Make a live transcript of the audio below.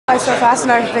I was so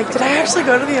fascinated. I think, did I actually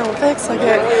go to the Olympics?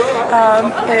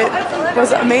 It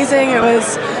was amazing.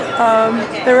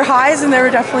 There were highs and there were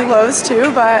definitely lows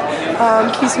too, but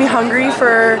keeps me hungry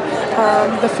for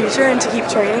the future and to keep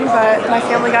training. But my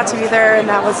family got to be there, and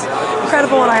that was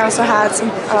incredible. And I also had some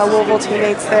Louisville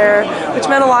teammates there, which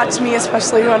meant a lot to me,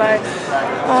 especially when I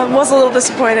was a little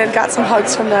disappointed. Got some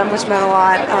hugs from them, which meant a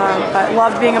lot. But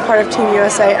loved being a part of Team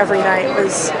USA every night. It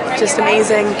was just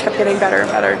amazing. Kept getting better and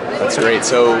better. That's great.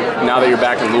 So now that you're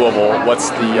back in Louisville, what's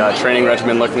the training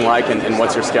regimen looking like, and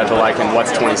what's your schedule like, and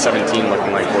what's 2017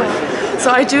 looking like for you?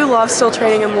 So I do love still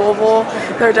training in Louisville.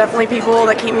 There are definitely people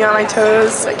that keep me on my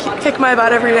toes, that kick my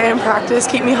butt every day in practice,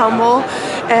 keep me humble,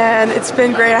 and it's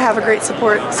been great. I have a great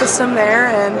support system there,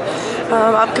 and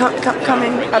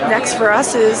coming up next for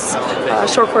us is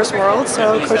Short Course World.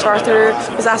 So Coach Arthur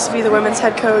was asked to be the women's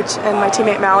head coach, and my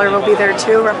teammate Mallory will be there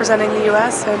too, representing the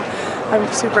U.S., and I'm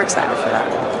super excited for that.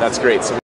 That's great. So